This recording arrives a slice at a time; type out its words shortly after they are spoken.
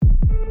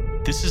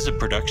This is a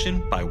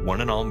production by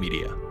One and All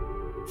Media.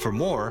 For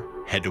more,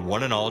 head to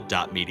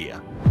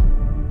oneandall.media.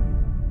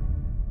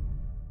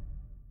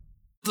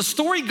 The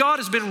story God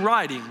has been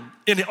writing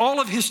in all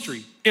of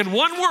history, in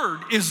one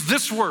word, is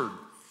this word.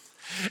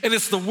 And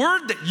it's the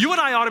word that you and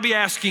I ought to be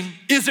asking,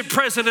 is it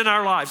present in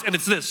our lives? And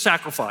it's this: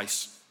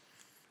 sacrifice.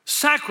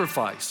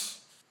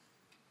 Sacrifice.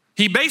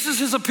 He bases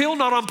his appeal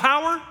not on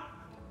power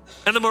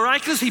and the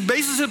miraculous. He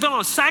bases his appeal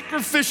on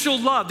sacrificial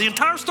love. The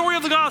entire story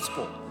of the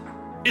gospel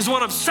is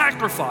one of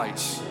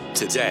sacrifice.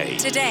 Today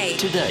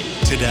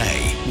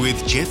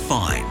with Jeff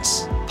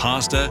Vines,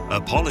 pastor,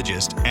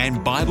 apologist,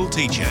 and Bible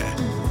teacher.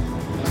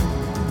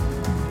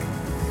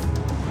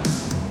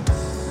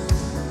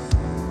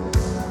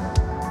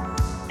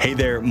 Hey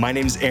there, my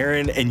name's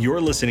Aaron, and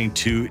you're listening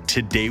to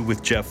Today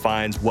with Jeff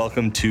Vines.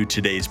 Welcome to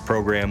today's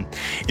program.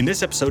 In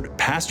this episode,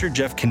 Pastor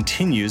Jeff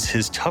continues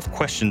his tough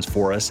questions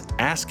for us,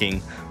 asking,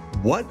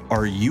 what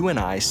are you and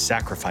I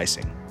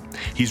sacrificing?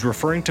 He's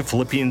referring to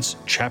Philippians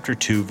chapter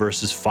 2,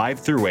 verses 5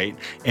 through 8,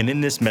 and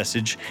in this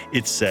message,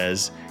 it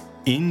says,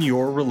 in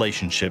your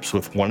relationships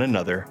with one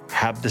another,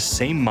 have the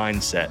same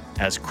mindset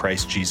as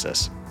Christ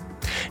Jesus.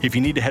 If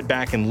you need to head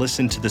back and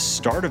listen to the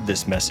start of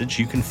this message,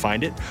 you can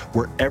find it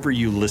wherever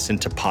you listen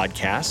to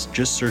podcasts.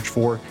 Just search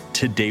for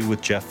Today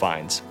with Jeff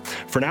Vines.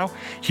 For now,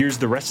 here's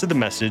the rest of the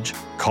message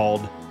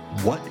called,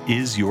 What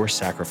is Your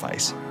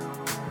Sacrifice?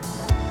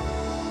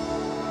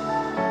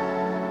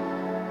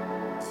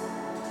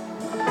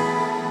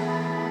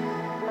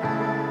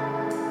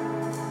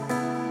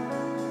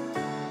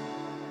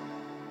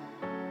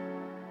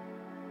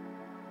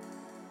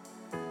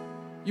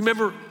 You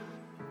remember,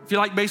 if you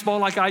like baseball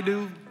like I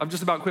do, I've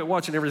just about quit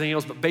watching everything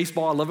else, but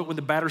baseball, I love it when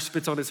the batter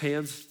spits on his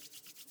hands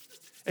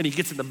and he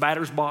gets in the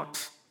batter's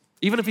box.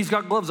 Even if he's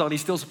got gloves on, he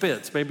still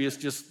spits. Maybe it's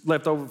just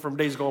left over from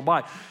days gone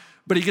by.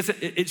 But he gets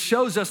it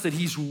shows us that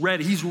he's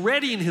ready. He's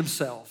readying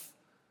himself.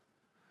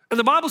 And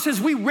the Bible says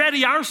we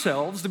ready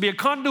ourselves to be a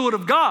conduit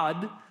of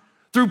God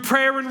through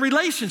prayer and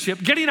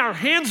relationship, getting our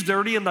hands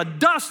dirty in the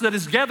dust that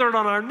is gathered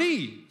on our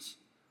knees.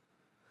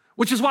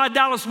 Which is why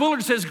Dallas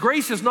Willard says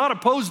grace is not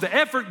opposed to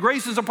effort,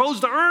 grace is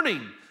opposed to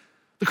earning.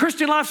 The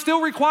Christian life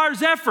still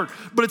requires effort,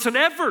 but it's an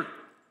effort.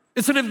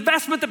 It's an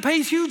investment that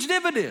pays huge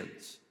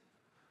dividends.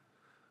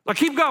 Now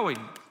keep going.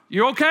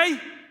 You okay?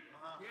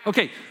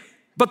 Okay.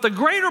 But the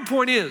greater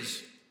point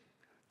is,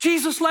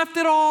 Jesus left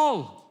it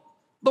all.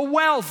 The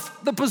wealth,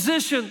 the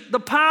position, the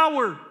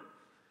power.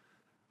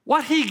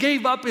 What he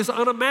gave up is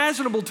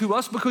unimaginable to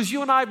us because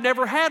you and I have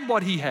never had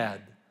what he had.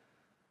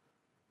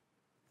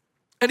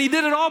 And he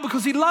did it all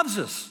because he loves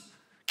us,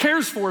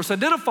 cares for us,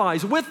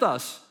 identifies with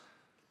us,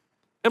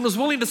 and was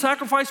willing to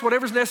sacrifice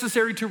whatever's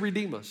necessary to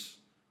redeem us.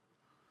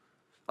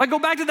 I go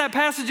back to that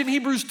passage in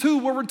Hebrews 2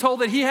 where we're told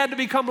that he had to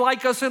become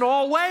like us in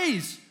all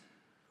ways.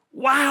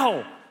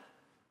 Wow.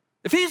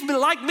 If he's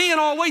been like me in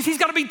all ways, he's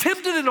got to be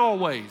tempted in all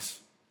ways.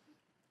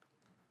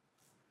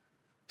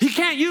 He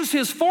can't use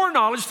his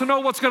foreknowledge to know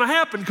what's going to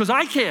happen because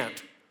I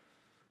can't.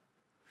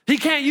 He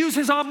can't use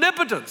his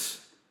omnipotence.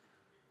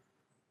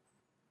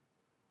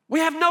 We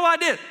have no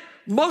idea.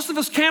 Most of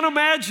us can't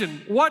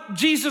imagine what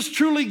Jesus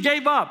truly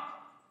gave up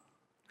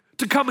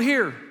to come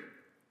here.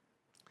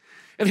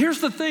 And here's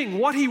the thing,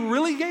 what he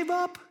really gave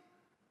up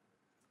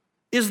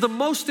is the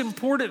most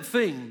important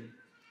thing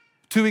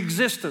to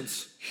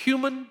existence,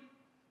 human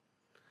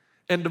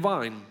and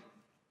divine.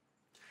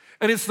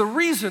 And it's the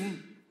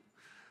reason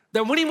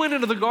that when he went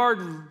into the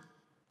garden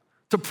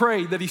to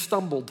pray that he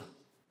stumbled.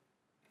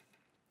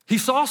 He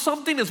saw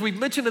something, as we've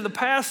mentioned in the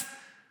past,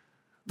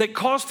 that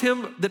caused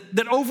him,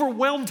 that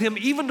overwhelmed him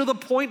even to the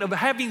point of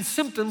having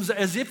symptoms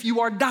as if you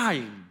are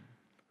dying.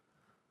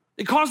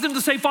 It caused him to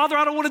say, Father,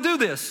 I don't want to do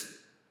this.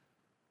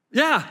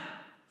 Yeah,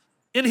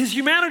 in his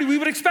humanity, we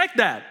would expect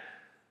that.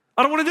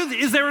 I don't want to do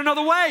this. Is there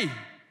another way?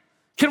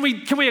 Can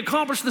we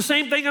accomplish the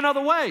same thing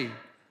another way?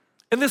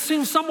 And this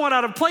seems somewhat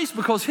out of place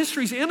because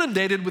history's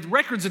inundated with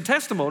records and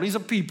testimonies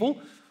of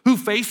people who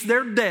faced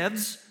their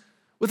deaths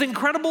with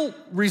incredible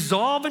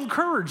resolve and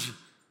courage.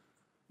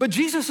 But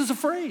Jesus is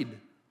afraid.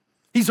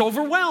 He's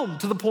overwhelmed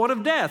to the point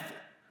of death.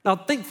 Now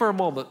think for a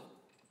moment.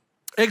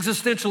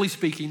 Existentially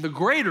speaking, the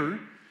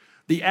greater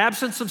the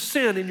absence of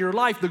sin in your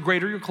life, the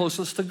greater your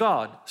closeness to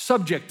God,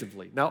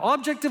 subjectively. Now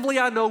objectively,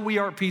 I know we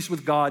are at peace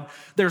with God.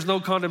 There's no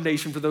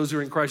condemnation for those who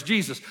are in Christ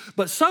Jesus.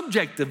 But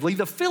subjectively,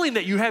 the feeling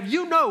that you have,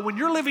 you know when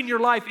you're living your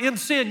life in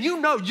sin, you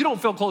know you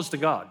don't feel close to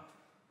God.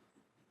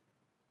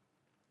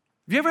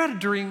 Have you ever had a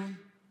dream?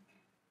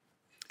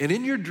 And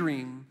in your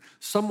dream,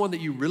 someone that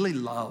you really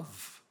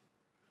love,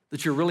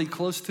 that you're really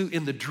close to,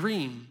 in the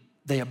dream,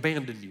 they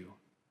abandon you.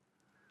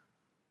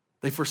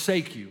 They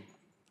forsake you.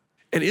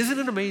 And isn't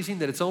it amazing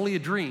that it's only a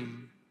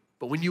dream,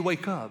 but when you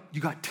wake up,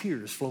 you got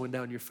tears flowing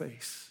down your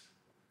face?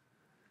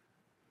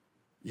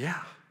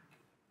 Yeah.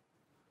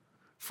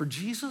 For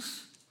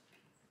Jesus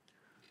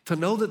to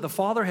know that the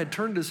Father had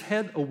turned his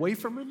head away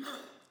from him,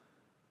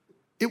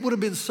 it would have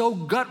been so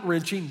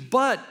gut-wrenching,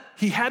 but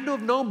he had to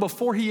have known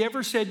before he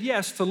ever said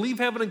yes to leave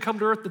heaven and come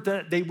to earth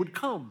that day would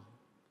come.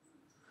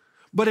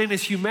 But in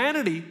his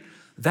humanity,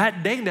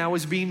 That day now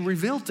is being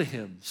revealed to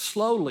him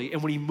slowly.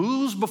 And when he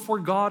moves before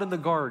God in the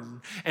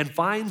garden and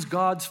finds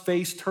God's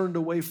face turned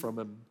away from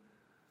him,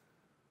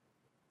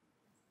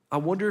 I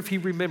wonder if he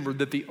remembered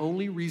that the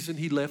only reason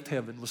he left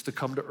heaven was to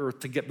come to earth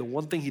to get the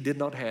one thing he did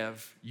not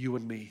have, you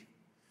and me.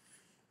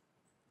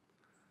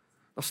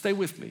 Now stay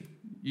with me.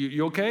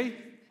 You okay?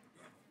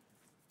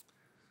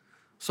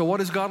 So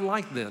what is God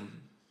like then?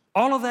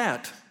 All of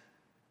that.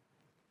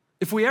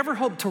 If we ever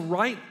hope to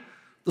write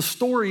the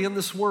story in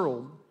this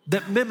world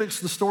that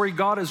mimics the story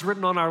God has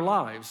written on our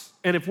lives,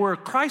 and if we're a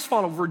Christ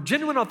follower, if we're a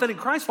genuine, authentic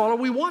Christ follower,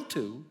 we want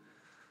to,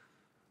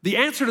 the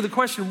answer to the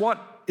question, what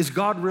is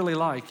God really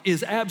like,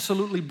 is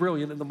absolutely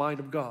brilliant in the mind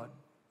of God.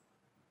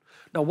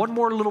 Now, one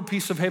more little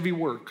piece of heavy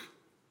work,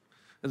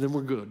 and then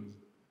we're good.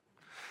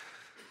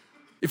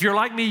 If you're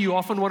like me, you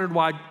often wondered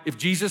why, if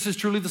Jesus is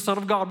truly the Son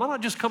of God, why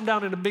not just come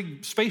down in a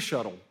big space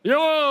shuttle?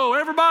 Yo,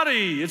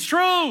 everybody, it's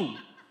true.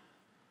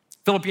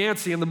 Philip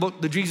Yancey in the book,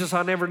 The Jesus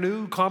I Never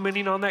Knew,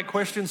 commenting on that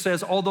question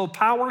says, although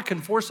power can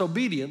force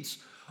obedience,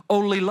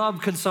 only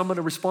love can summon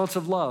a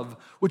responsive love,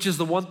 which is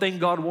the one thing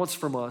God wants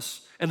from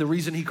us and the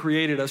reason he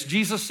created us.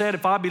 Jesus said,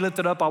 if I be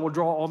lifted up, I will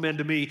draw all men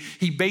to me.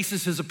 He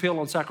bases his appeal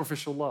on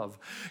sacrificial love.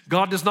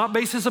 God does not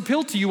base his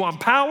appeal to you on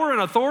power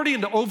and authority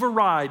and to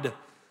override,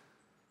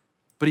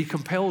 but he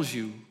compels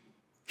you.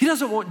 He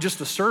doesn't want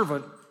just a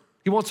servant.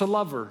 He wants a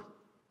lover.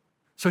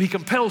 So he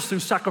compels through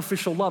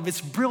sacrificial love.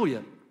 It's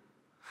brilliant.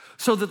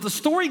 So that the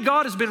story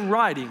God has been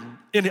writing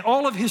in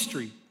all of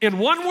history, in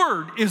one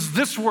word, is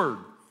this word.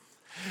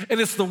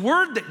 And it's the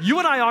word that you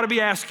and I ought to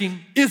be asking,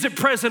 is it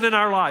present in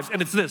our lives?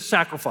 And it's this,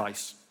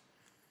 sacrifice.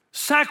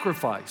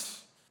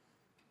 Sacrifice.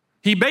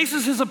 He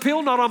bases his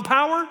appeal not on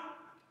power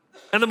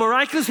and the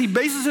miraculous. He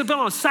bases it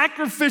on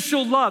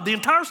sacrificial love. The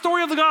entire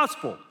story of the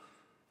gospel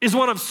is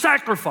one of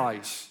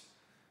sacrifice.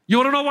 You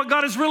want to know what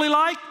God is really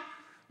like?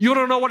 You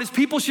want to know what his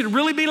people should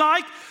really be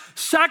like?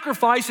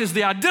 Sacrifice is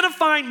the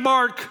identifying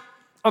mark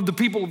of the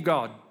people of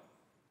God.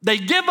 They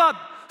give up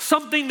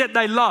something that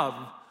they love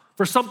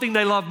for something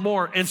they love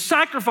more. And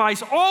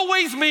sacrifice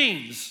always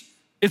means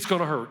it's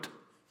going to hurt.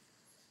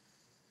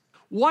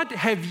 What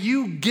have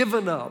you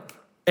given up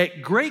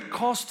at great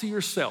cost to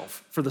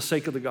yourself for the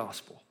sake of the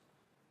gospel?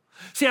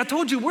 See, I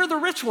told you we're the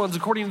rich ones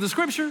according to the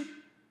scripture.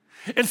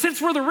 And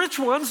since we're the rich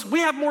ones, we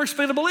have more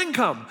expendable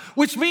income,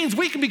 which means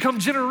we can become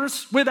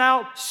generous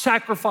without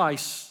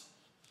sacrifice.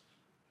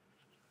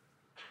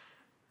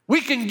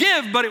 We can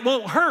give, but it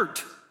won't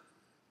hurt.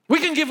 We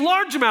can give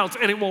large amounts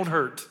and it won't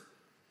hurt.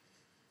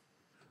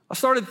 I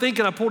started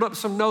thinking, I pulled up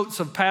some notes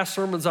of past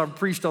sermons I've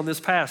preached on this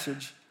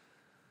passage.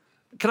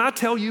 Can I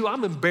tell you,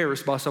 I'm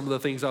embarrassed by some of the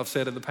things I've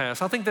said in the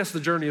past. I think that's the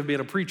journey of being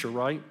a preacher,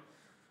 right?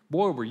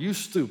 Boy, were you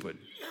stupid.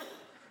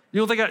 You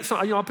don't think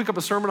I'll pick up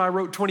a sermon I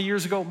wrote 20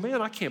 years ago. Man,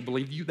 I can't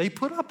believe they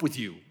put up with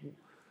you.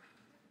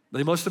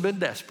 They must have been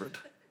desperate.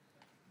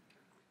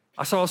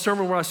 I saw a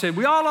sermon where I said,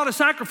 we all ought to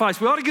sacrifice.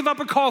 We ought to give up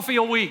a coffee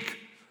a week.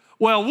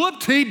 Well,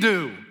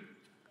 whoop-tee-doo.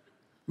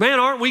 Man,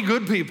 aren't we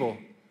good people?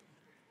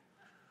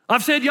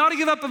 I've said you ought to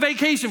give up a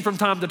vacation from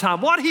time to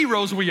time. What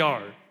heroes we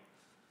are.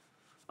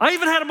 I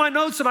even had in my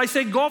notes that I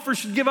said golfers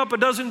should give up a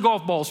dozen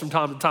golf balls from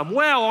time to time.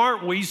 Well,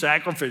 aren't we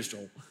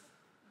sacrificial?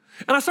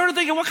 And I started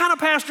thinking, what kind of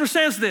pastor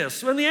says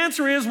this? And the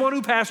answer is one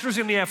who pastors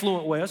in the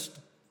affluent West.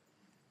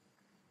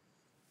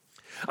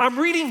 I'm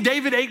reading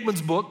David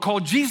Aikman's book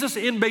called Jesus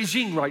in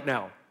Beijing right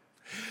now.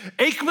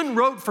 Aikman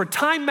wrote for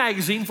Time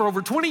magazine for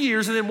over 20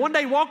 years and then one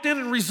day walked in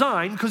and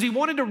resigned because he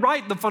wanted to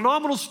write the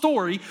phenomenal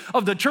story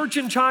of the church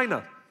in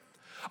China,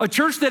 a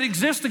church that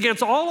exists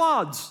against all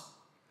odds.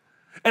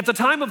 At the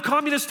time of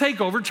communist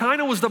takeover,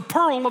 China was the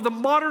pearl of the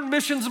modern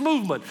missions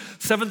movement.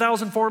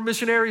 7,000 foreign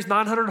missionaries,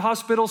 900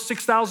 hospitals,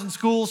 6,000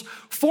 schools,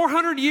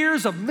 400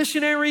 years of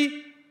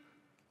missionary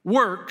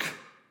work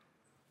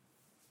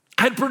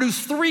had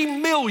produced 3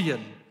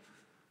 million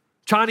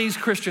Chinese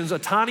Christians, a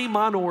tiny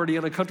minority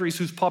in a country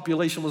whose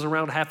population was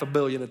around 500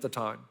 million at the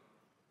time.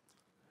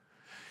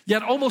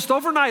 Yet almost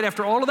overnight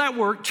after all of that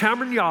work,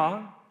 Chairman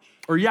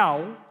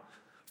Yao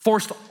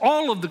forced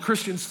all of the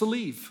Christians to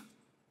leave.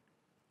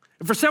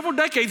 And for several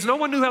decades, no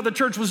one knew how the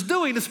church was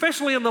doing,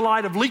 especially in the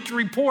light of leaked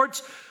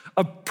reports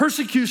of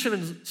persecution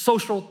and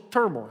social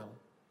turmoil.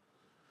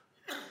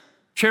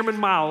 Chairman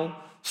Mao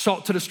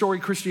sought to destroy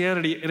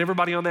Christianity, and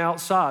everybody on the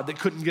outside that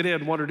couldn't get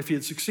in wondered if he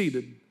had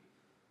succeeded.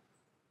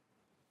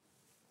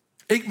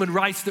 Aikman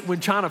writes that when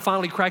China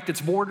finally cracked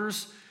its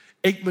borders,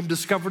 Aikman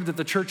discovered that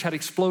the church had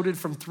exploded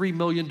from 3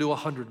 million to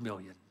 100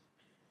 million.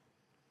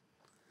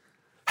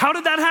 How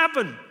did that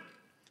happen?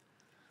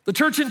 The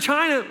church in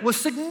China was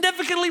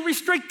significantly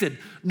restricted.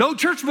 No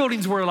church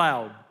buildings were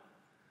allowed.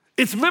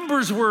 Its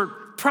members were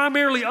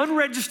primarily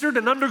unregistered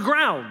and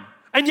underground,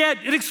 and yet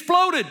it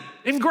exploded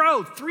in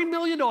growth, 3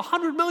 million to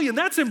 100 million.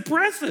 That's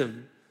impressive.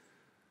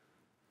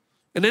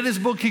 And in his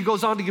book, he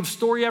goes on to give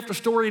story after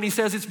story, and he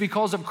says it's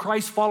because of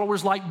Christ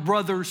followers like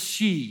Brother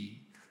Shi,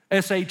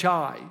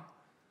 S-H-I,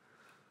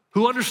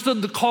 who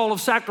understood the call of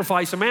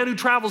sacrifice, a man who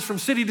travels from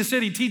city to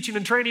city teaching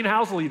and training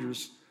house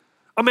leaders,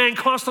 a man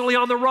constantly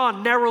on the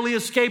run, narrowly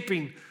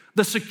escaping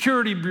the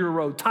security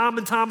bureau, time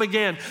and time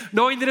again,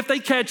 knowing that if they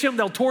catch him,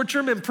 they'll torture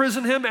him,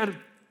 imprison him, and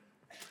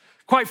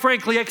quite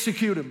frankly,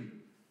 execute him.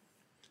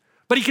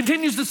 But he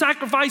continues to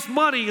sacrifice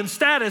money and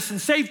status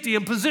and safety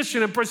and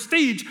position and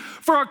prestige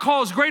for a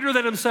cause greater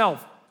than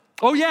himself.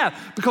 Oh yeah,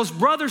 because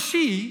Brother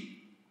Xi,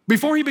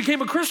 before he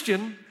became a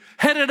Christian,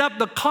 headed up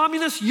the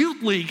Communist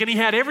Youth League, and he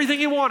had everything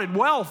he wanted,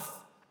 wealth.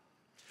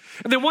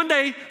 And then one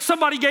day,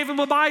 somebody gave him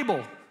a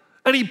Bible,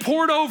 and he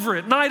pored over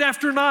it night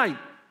after night.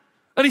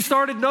 And he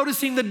started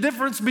noticing the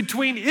difference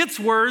between its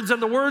words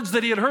and the words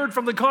that he had heard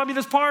from the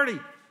Communist Party.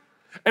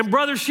 And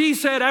Brother Xi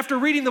said, after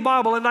reading the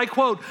Bible, and I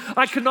quote,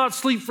 "I could not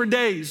sleep for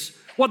days.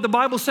 What the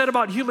Bible said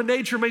about human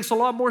nature makes a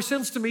lot more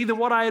sense to me than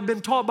what I had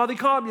been taught by the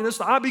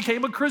communists. I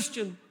became a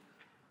Christian."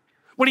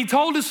 When he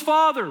told his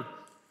father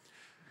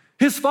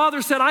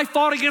said, "I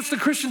fought against the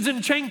Christians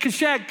in Chiang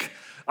Kai-shek.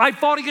 I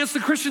fought against the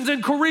Christians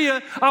in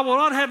Korea. I will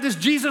not have this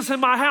Jesus in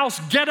my house.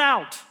 Get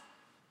out."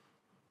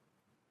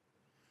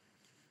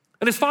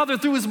 And his father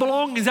threw his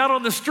belongings out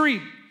on the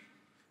street.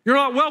 "You're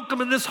not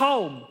welcome in this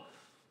home."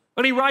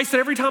 And he writes that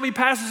every time he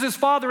passes his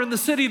father in the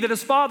city, that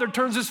his father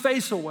turns his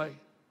face away.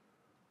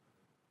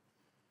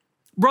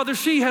 Brother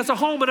Xi has a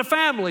home and a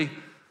family,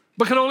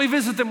 but can only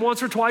visit them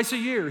once or twice a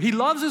year. He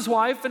loves his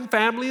wife and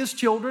family, his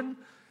children,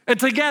 and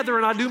together,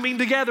 and I do mean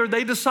together,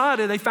 they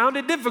found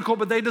it difficult,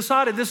 but they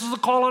decided this is a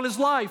call on his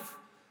life.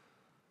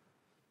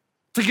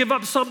 To give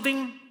up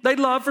something they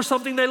love for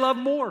something they love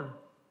more.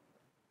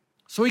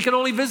 So he can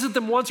only visit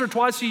them once or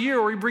twice a year,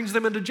 or he brings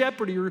them into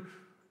jeopardy,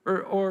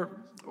 or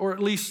at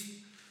least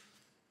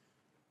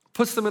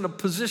puts them in a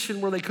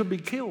position where they could be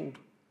killed.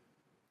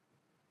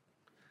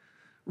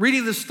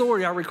 Reading this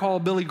story, I recall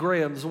Billy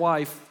Graham's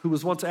wife, who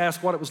was once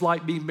asked what it was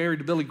like being married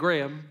to Billy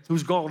Graham,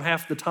 who's gone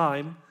half the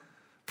time,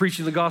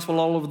 preaching the gospel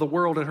all over the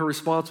world, and her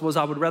response was,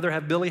 "I would rather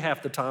have Billy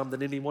half the time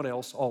than anyone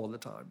else all of the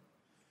time."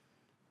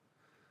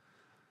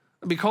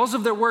 And because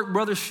of their work,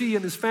 Brother Xi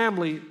and his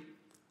family,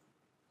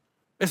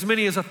 as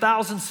many as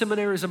 1,000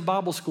 seminaries and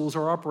Bible schools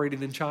are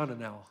operating in China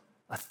now.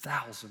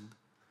 1,000.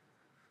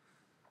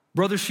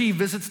 Brother Xi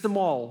visits them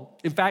all.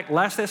 In fact,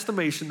 last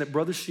estimation that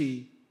Brother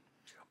Xi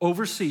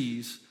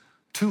oversees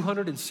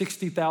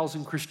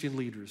 260,000 Christian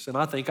leaders, and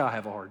I think I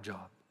have a hard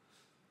job.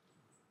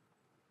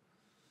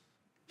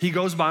 He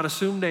goes by an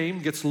assumed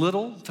name, gets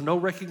little to no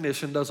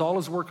recognition, does all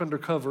his work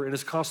undercover, and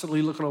is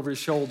constantly looking over his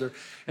shoulder.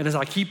 And as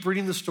I keep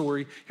reading the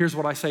story, here's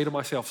what I say to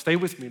myself. Stay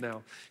with me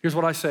now. Here's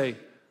what I say.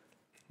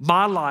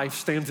 My life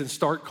stands in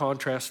stark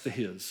contrast to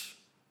his.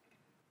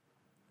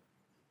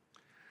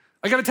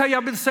 I gotta tell you,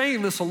 I've been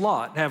saying this a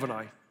lot, haven't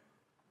I?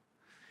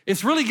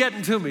 It's really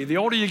getting to me. The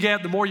older you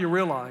get, the more you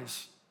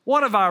realize,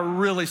 what have I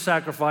really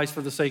sacrificed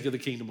for the sake of the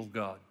kingdom of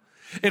God?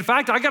 In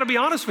fact, I gotta be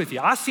honest with you,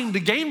 I seem to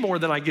gain more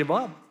than I give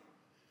up.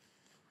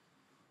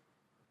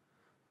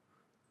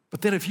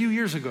 But then a few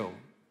years ago,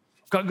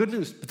 I've got good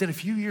news, but then a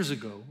few years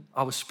ago,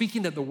 I was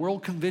speaking at the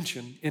World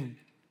Convention in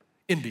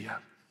India.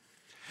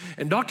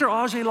 And Dr.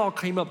 Ajay Lal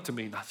came up to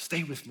me, now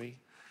stay with me.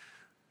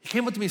 He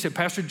came up to me and said,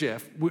 "Pastor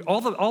Jeff,"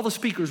 all the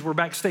speakers were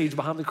backstage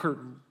behind the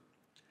curtain.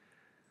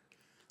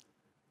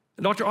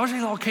 And Dr.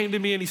 Ajay Lal came to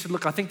me and he said,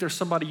 "Look, I think there's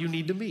somebody you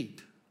need to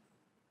meet."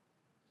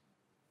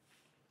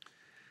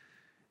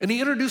 And he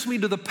introduced me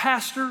to the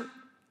pastor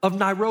of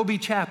Nairobi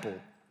Chapel,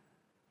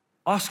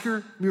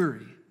 Oscar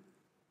Murray.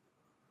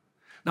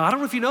 Now, I don't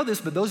know if you know this,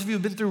 but those of you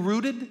who've been through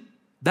Rooted,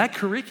 that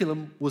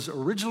curriculum was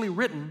originally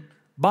written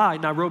by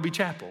Nairobi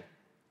Chapel.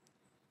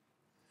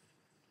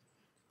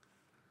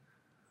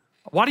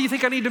 Why do you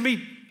think I need to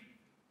meet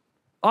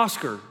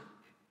Oscar?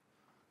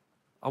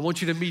 I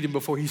want you to meet him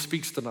before he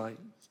speaks tonight,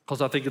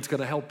 because I think it's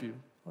gonna help you.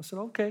 I said,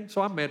 okay.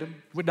 So I met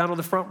him, went down on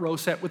the front row,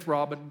 sat with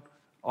Robin.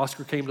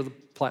 Oscar came to the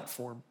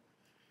platform.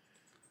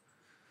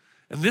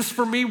 And this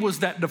for me was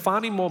that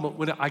defining moment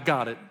when I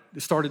got it.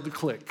 It started to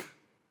click.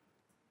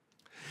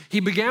 He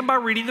began by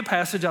reading the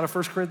passage out of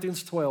 1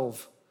 Corinthians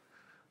 12.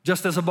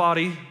 Just as a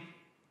body,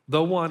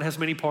 though one, has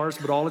many parts,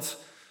 but all its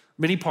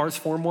many parts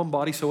form one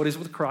body, so it is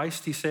with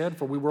Christ, he said.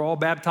 For we were all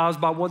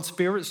baptized by one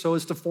Spirit, so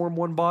as to form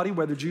one body,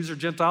 whether Jews or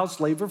Gentiles,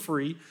 slave or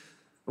free. And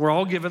we're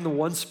all given the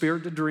one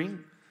Spirit to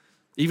drink.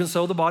 Even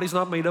so, the body's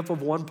not made up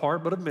of one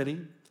part, but of many.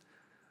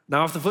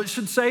 Now, if the foot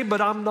should say, "But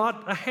I'm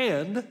not a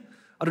hand,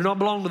 I do not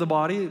belong to the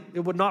body,"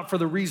 it would not for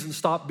the reason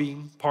stop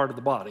being part of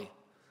the body.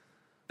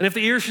 And if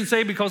the ear should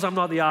say, "Because I'm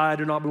not the eye, I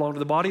do not belong to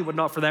the body," it would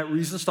not for that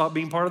reason stop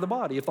being part of the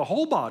body. If the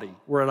whole body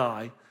were an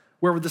eye,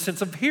 where would the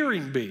sense of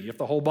hearing be? If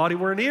the whole body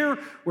were an ear,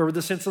 where would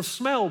the sense of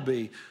smell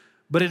be?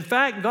 But in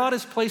fact, God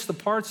has placed the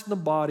parts in the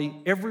body,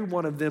 every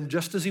one of them,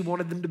 just as he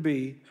wanted them to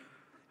be.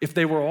 If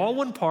they were all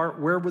one part,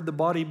 where would the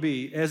body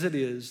be? As it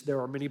is, there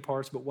are many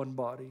parts, but one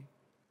body.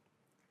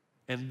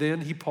 And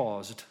then he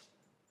paused.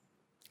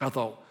 I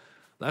thought,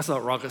 that's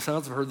not rocket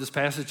science. I've heard this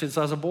passage since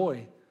I was a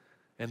boy.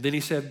 And then he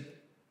said,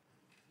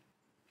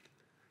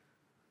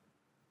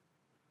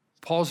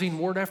 pausing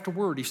word after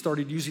word, he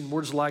started using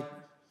words like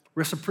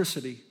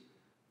reciprocity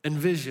and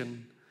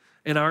vision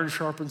and iron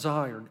sharpens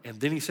iron. And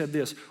then he said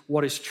this,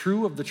 what is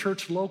true of the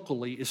church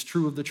locally is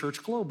true of the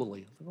church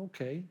globally.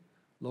 Okay,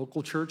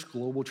 local church,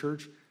 global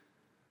church.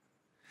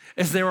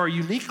 As there are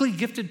uniquely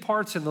gifted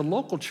parts in the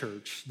local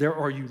church, there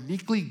are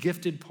uniquely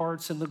gifted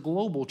parts in the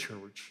global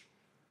church.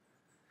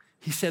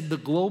 He said the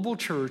global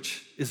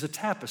church is a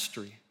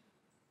tapestry.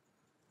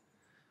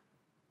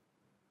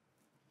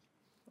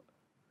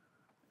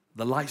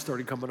 The light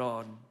started coming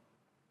on.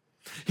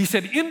 He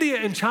said India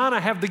and China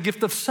have the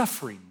gift of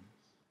suffering.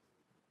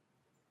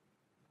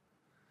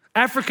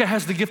 Africa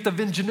has the gift of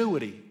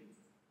ingenuity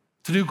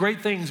to do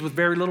great things with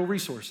very little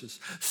resources.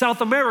 South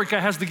America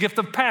has the gift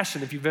of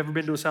passion. If you've ever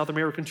been to a South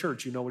American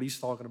church, you know what he's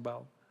talking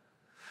about.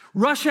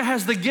 Russia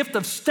has the gift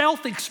of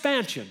stealth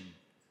expansion.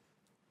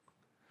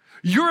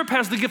 Europe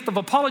has the gift of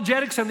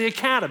apologetics and the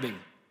academy.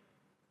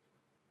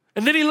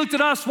 And then he looked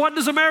at us. What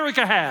does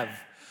America have?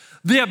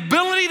 The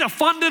ability to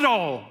fund it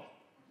all.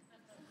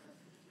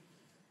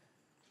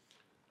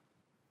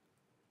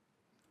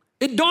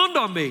 It dawned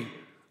on me.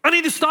 I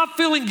need to stop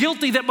feeling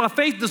guilty that my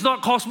faith does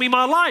not cost me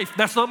my life.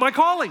 That's not my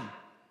calling.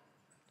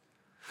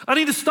 I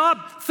need to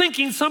stop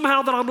thinking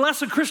somehow that I'm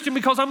less a Christian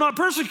because I'm not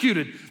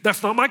persecuted.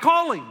 That's not my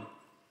calling.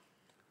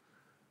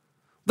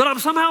 That I'm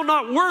somehow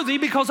not worthy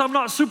because I'm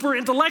not super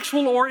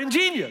intellectual or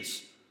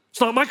ingenious.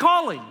 It's not my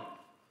calling.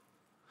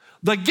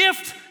 The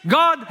gift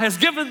God has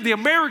given the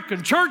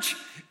American church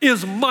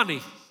is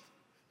money.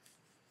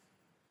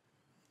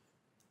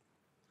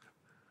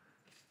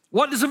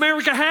 What does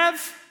America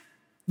have?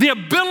 The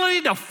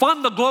ability to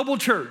fund the global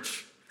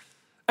church.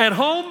 At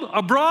home,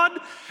 abroad,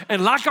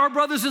 and like our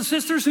brothers and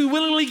sisters who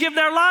willingly give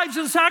their lives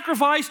in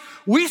sacrifice,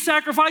 we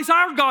sacrifice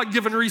our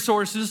God-given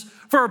resources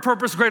for a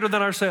purpose greater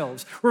than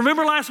ourselves.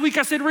 Remember last week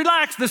I said,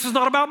 relax, this is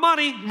not about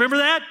money. Remember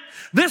that?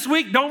 This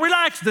week, don't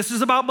relax, this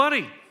is about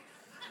money.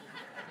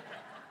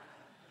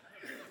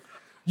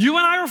 You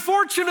and I are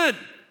fortunate.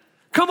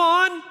 Come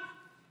on.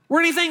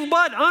 We're anything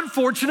but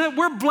unfortunate.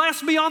 We're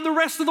blessed beyond the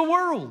rest of the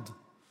world.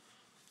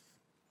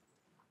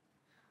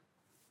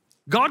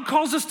 God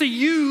calls us to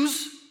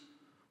use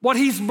what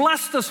He's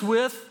blessed us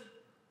with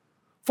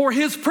for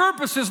His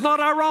purposes,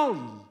 not our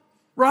own,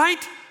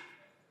 right?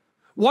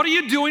 What are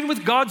you doing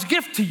with God's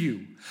gift to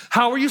you?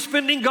 How are you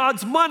spending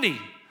God's money?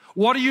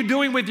 What are you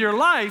doing with your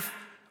life?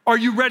 Are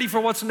you ready for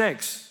what's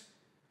next?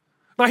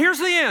 Now here's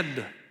the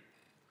end.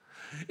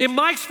 In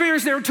my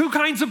experience, there are two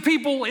kinds of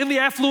people in the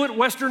affluent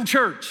Western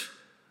church.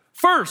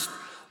 First,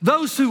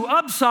 those who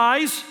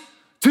upsize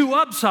to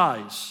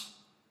upsize.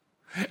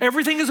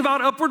 Everything is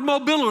about upward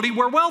mobility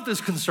where wealth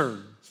is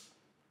concerned.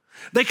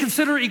 They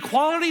consider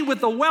equality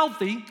with the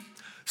wealthy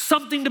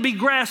something to be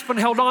grasped and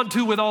held on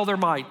to with all their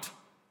might.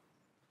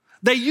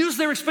 They use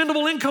their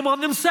expendable income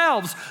on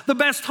themselves, the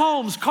best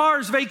homes,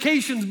 cars,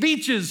 vacations,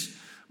 beaches,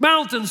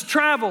 mountains,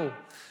 travel.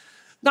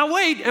 Now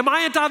wait, am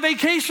I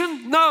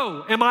anti-vacation?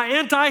 No. Am I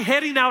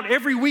anti-heading out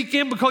every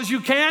weekend because you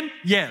can?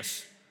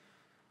 Yes.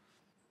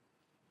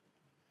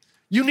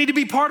 You need to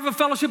be part of a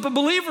fellowship of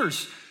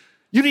believers.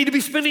 You need to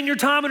be spending your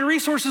time and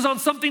resources on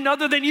something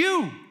other than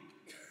you.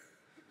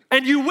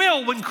 And you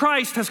will when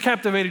Christ has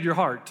captivated your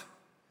heart.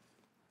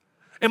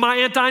 Am I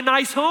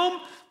anti-nice home?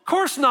 Of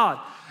course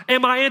not.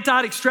 Am I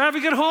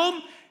anti-extravagant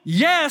home?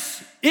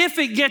 Yes, if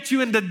it gets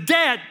you into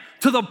debt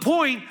to the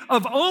point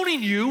of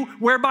owning you,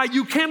 whereby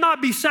you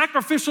cannot be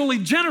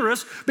sacrificially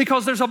generous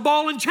because there's a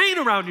ball and chain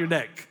around your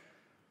neck.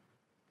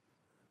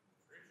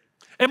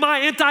 Am I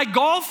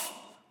anti-golf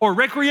or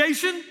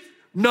recreation?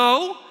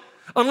 No.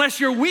 Unless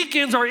your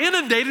weekends are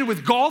inundated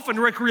with golf and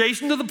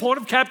recreation to the point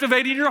of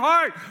captivating your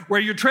heart. Where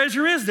your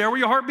treasure is, there will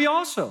your heart be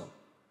also.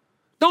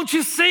 Don't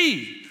you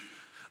see?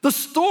 The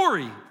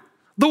story,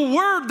 the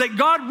word that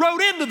God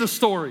wrote into the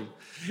story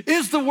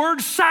is the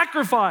word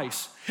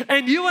sacrifice.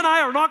 And you and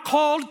I are not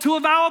called to a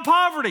vow of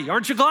poverty.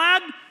 Aren't you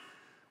glad?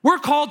 We're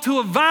called to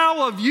a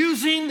vow of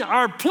using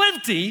our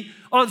plenty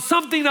on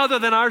something other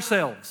than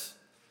ourselves.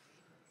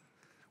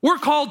 We're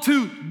called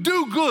to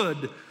do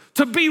good,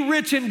 to be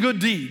rich in good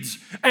deeds,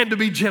 and to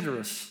be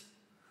generous.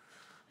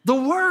 The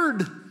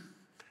word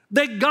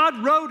that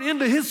God wrote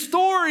into His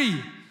story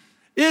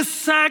is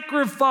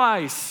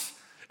sacrifice.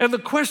 And the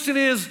question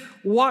is,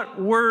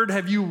 what word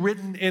have you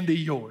written into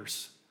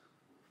yours?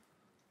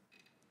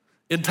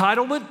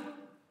 Entitlement,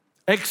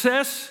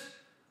 excess,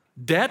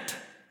 debt,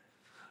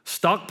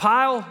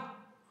 stockpile,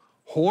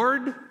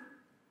 hoard,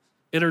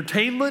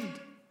 entertainment.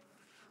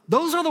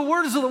 Those are the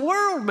words of the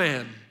world,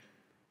 man.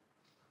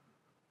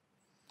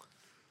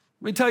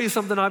 Let me tell you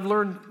something I've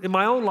learned in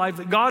my own life,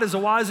 that God is a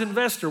wise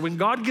investor. When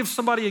God gives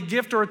somebody a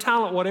gift or a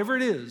talent, whatever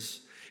it is,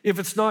 if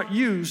it's not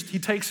used, He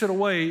takes it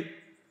away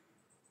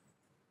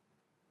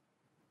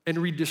and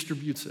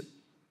redistributes it.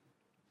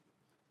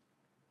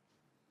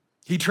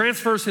 He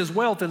transfers His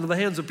wealth into the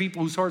hands of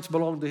people whose hearts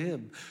belong to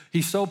Him.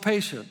 He's so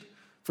patient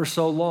for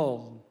so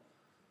long,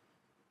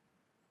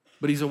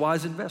 but He's a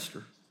wise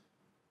investor.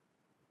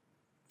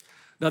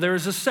 Now there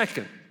is a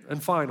second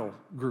and final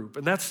group,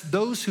 and that's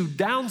those who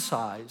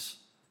downsize.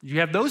 You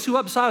have those who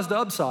upsize to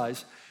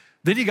upsize,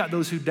 then you got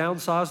those who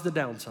downsize to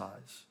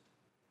downsize.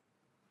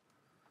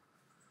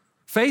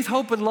 Faith,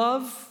 hope, and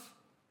love,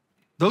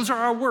 Those are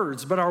our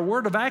words, but our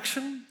word of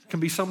action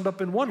can be summed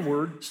up in one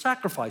word: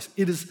 sacrifice.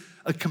 It is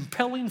a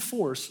compelling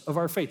force of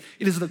our faith.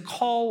 It is the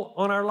call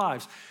on our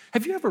lives.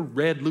 Have you ever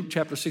read Luke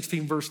chapter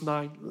 16, verse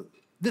 9?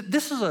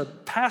 This is a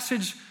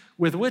passage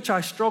with which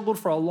I struggled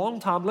for a long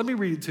time. Let me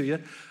read it to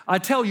you. I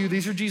tell you,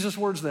 these are Jesus'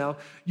 words now: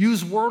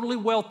 use worldly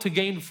wealth to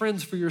gain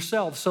friends for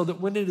yourselves, so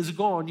that when it is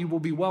gone, you will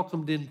be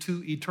welcomed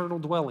into eternal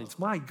dwellings.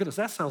 My goodness,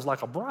 that sounds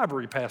like a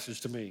bribery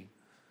passage to me.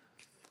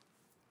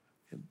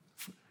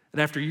 And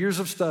after years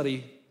of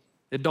study,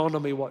 it dawned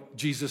on me what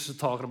Jesus is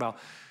talking about.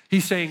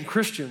 He's saying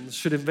Christians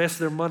should invest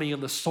their money in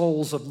the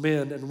souls of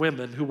men and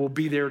women who will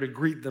be there to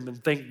greet them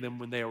and thank them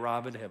when they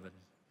arrive in heaven.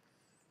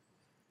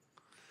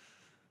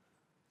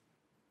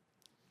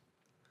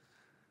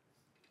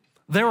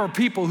 There are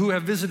people who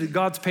have visited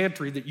God's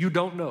pantry that you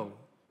don't know,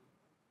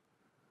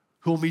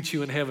 who will meet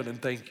you in heaven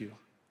and thank you.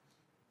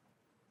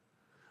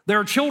 There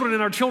are children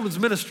in our children's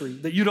ministry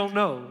that you don't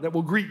know that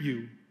will greet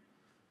you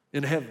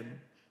in heaven.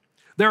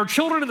 There are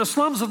children in the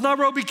slums of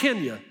Nairobi,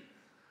 Kenya.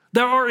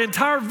 There are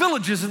entire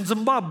villages in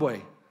Zimbabwe,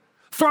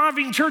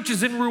 thriving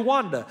churches in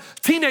Rwanda,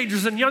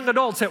 teenagers and young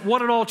adults at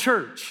One and All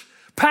Church,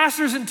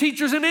 pastors and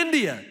teachers in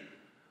India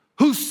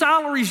whose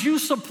salaries you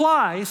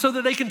supply so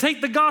that they can take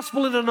the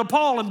gospel into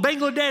Nepal and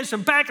Bangladesh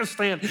and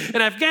Pakistan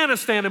and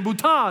Afghanistan and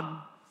Bhutan.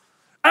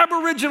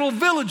 Aboriginal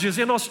villages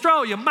in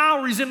Australia,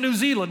 Maoris in New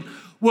Zealand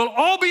will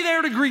all be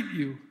there to greet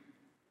you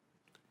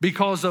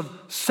because of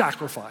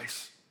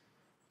sacrifice.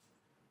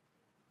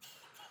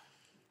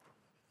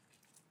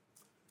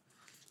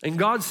 And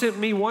God sent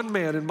me one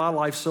man in my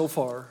life so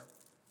far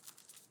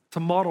to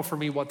model for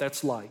me what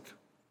that's like.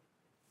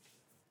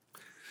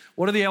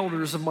 One of the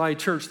elders of my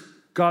church,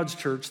 God's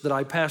church, that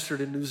I pastored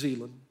in New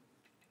Zealand,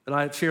 and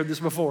I had shared this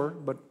before,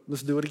 but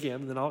let's do it again,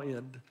 and then I'll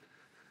end.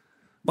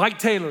 Mike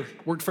Taylor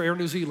worked for Air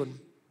New Zealand.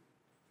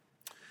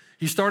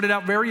 He started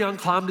out very young,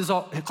 climbed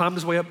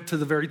his way up to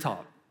the very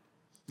top.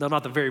 No,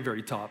 not the very,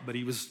 very top, but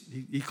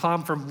he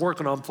climbed from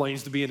working on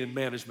planes to being in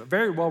management.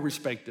 Very well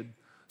respected.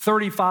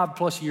 35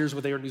 plus years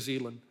with Air New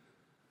Zealand.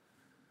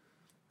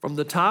 From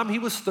the time he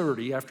was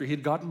 30, after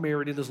he'd gotten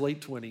married in his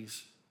late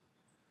 20s,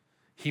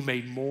 he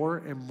made more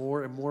and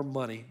more and more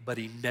money, but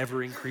he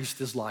never increased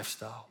his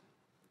lifestyle.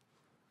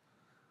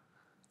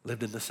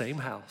 Lived in the same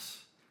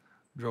house,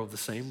 drove the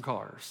same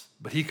cars,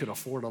 but he could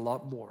afford a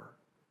lot more.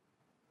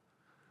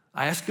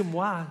 I asked him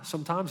why.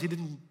 Sometimes he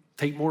didn't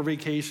take more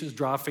vacations,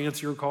 drive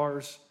fancier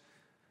cars.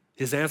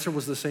 His answer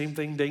was the same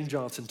thing Dane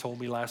Johnson told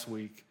me last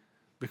week: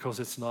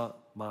 because it's not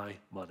my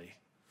money,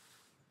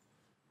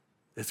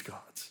 it's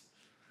God's.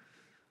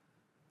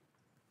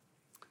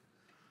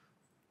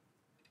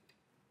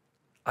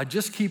 I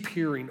just keep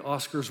hearing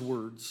Oscar's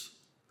words: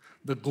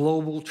 the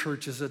global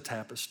church is a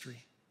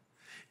tapestry.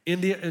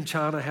 India and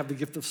China have the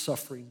gift of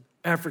suffering.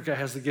 Africa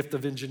has the gift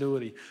of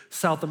ingenuity.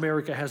 South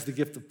America has the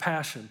gift of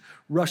passion.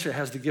 Russia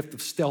has the gift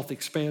of stealth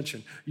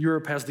expansion.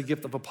 Europe has the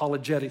gift of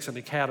apologetics and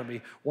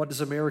academy. What does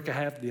America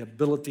have? The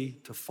ability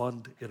to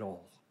fund it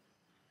all.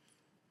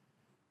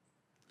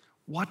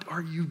 What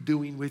are you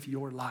doing with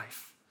your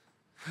life?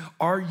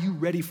 Are you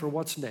ready for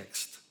what's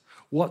next?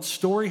 What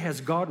story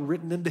has God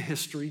written into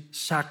history?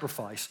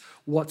 Sacrifice.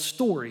 What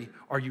story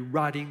are you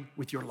writing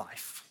with your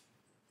life?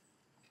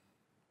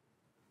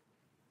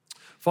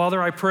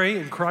 Father, I pray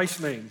in Christ's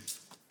name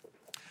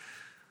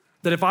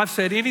that if I've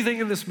said anything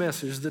in this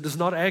message that does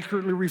not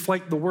accurately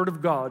reflect the word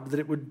of God, that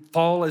it would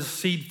fall as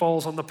seed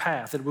falls on the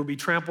path, that it would be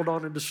trampled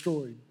on and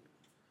destroyed.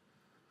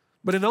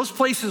 But in those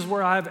places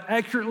where I've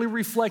accurately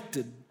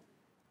reflected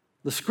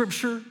the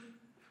scripture,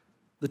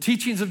 the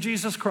teachings of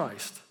Jesus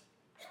Christ,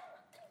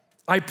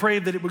 I pray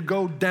that it would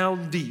go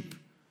down deep,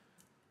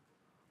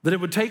 that it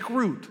would take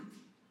root,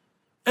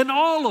 and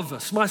all of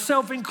us,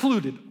 myself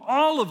included,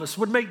 all of us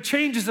would make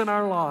changes in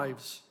our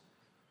lives,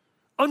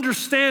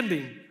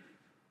 understanding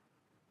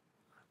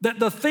that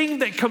the thing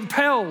that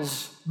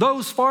compels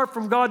those far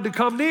from God to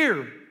come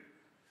near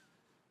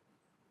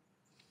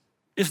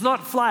is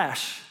not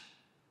flash,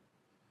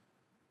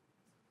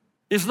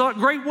 is not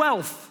great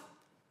wealth,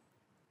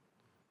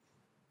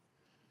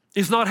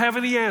 is not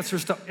having the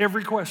answers to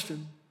every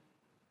question,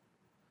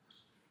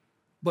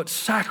 but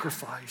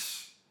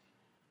sacrifice.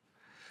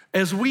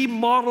 As we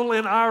model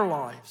in our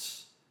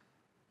lives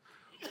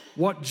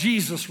what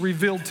Jesus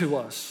revealed to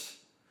us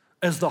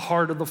as the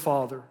heart of the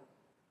Father,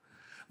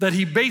 that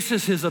he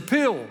bases his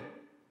appeal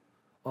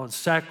on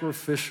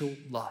sacrificial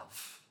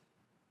love.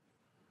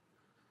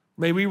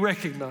 May we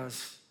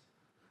recognize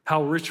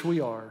how rich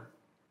we are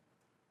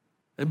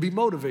and be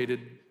motivated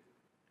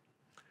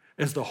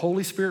as the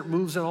Holy Spirit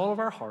moves in all of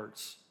our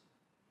hearts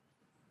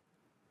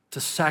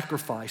to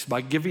sacrifice by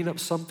giving up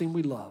something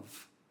we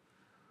love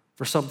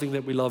for something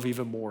that we love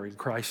even more. In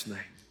Christ's name,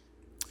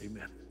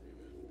 amen.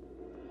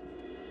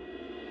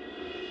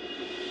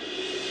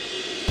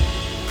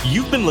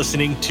 You've been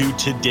listening to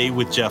Today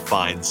with Jeff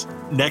Vines.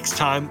 Next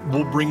time,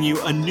 we'll bring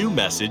you a new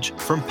message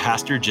from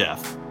Pastor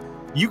Jeff.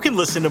 You can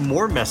listen to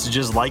more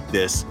messages like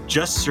this.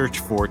 Just search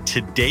for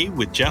Today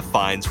with Jeff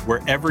Vines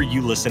wherever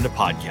you listen to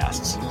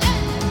podcasts.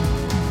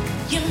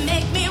 You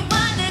make me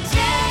wanna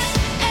dance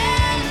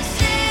and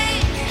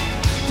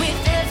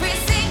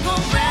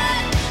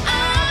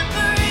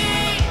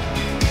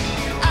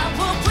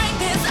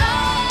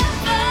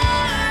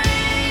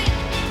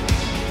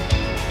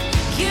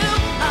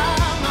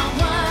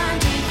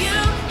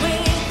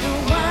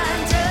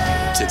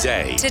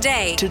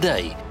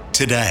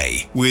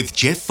Today with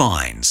Jeff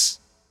Vines.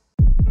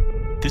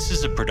 This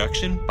is a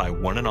production by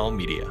One and All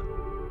Media.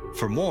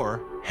 For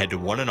more, head to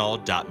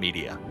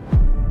oneandall.media.